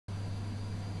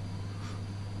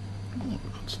Oh, we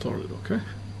got started, okay.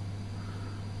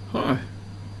 Hi,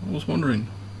 I was wondering,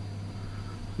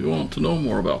 you want to know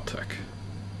more about tech?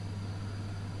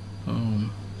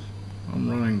 I'm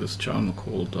running this channel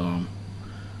called The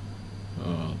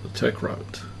Tech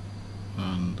Rabbit,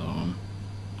 and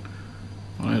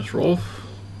my name is Rolf,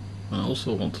 and I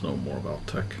also want to know more about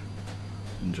tech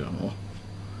in general.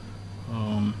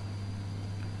 I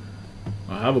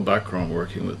have a background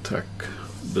working with tech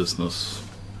business,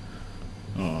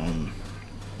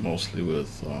 mostly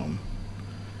with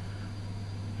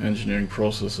engineering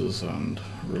processes and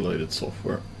related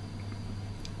software.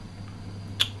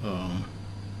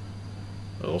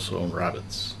 I also own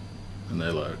rabbits, and they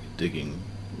like digging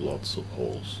lots of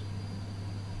holes.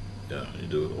 Yeah, you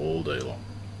do it all day long.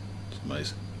 It's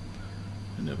amazing.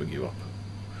 They never give up.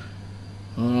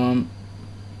 I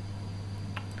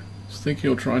was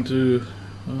thinking of trying to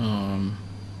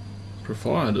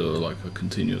provide like a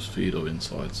continuous feed of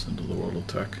insights into the world of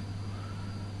tech.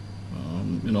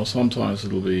 You know, sometimes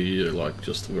it'll be like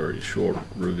just a very short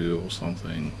review or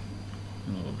something,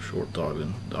 you know, a short dive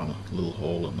in down a little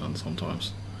hole, and then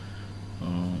sometimes,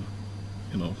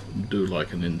 you know, do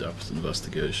like an in-depth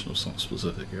investigation of some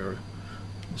specific area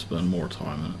and spend more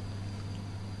time in it.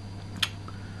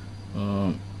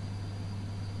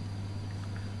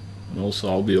 And also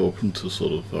I'll be open to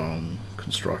sort of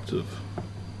constructive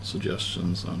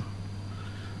suggestions and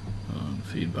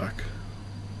feedback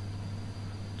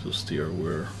to steer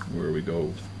where we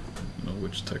go, you know,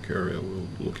 which tech area we'll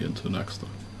look into next,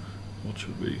 and what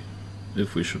should we,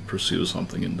 if we should pursue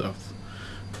something in depth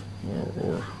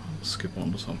or skip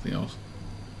on to something else.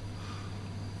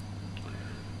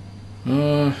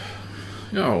 Yeah,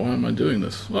 why am I doing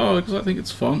this? Well, because I think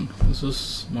it's fun. This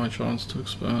is my chance to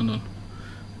expand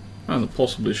and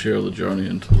possibly share the journey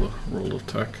into the world of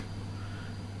tech.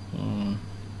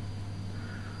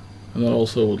 And I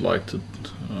also would like to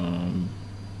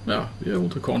yeah, be able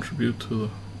to contribute to the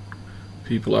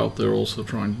people out there also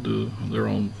trying to do their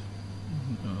own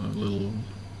little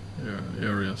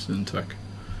areas in tech,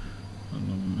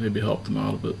 and maybe help them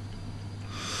out a bit.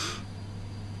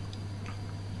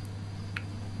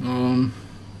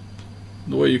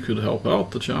 The way you could help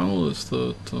out the channel is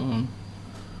that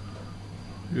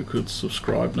you could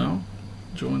subscribe now,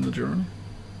 join the journey,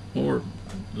 or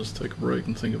just take a break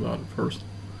and think about it first.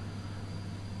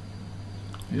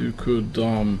 You could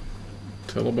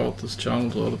tell about this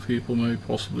channel to other people, maybe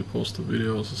possibly post a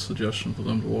video as a suggestion for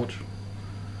them to watch.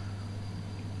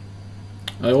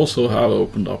 I also have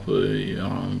opened up a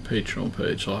Patreon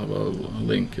page. I'll have a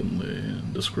link in the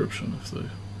description.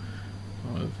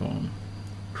 I've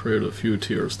created a few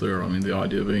tiers there. I mean, the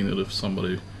idea being that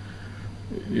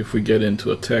if we get into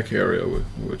a tech area,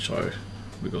 which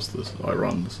because I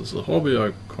run this as a hobby,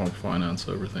 I can't finance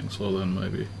everything, so then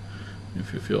maybe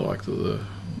if you feel like there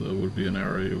would be an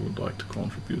area you would like to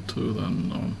contribute to,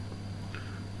 then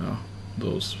yeah,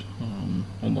 those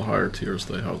on the higher tiers,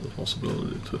 they have the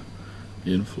possibility to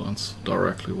influence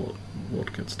directly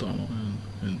what gets done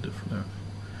in different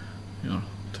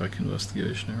tech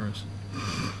investigation areas.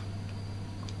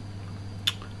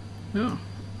 Yeah.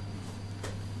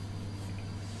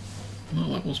 Well,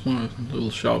 that was my little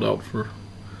shout out for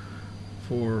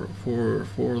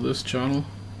this channel.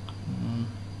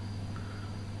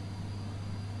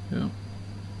 Yeah.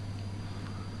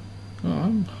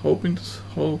 I'm hoping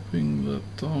that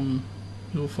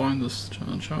you'll find this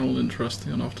channel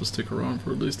interesting enough to stick around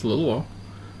for at least a little while.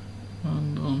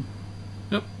 And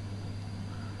yep.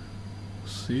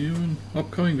 See you in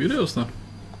upcoming videos then.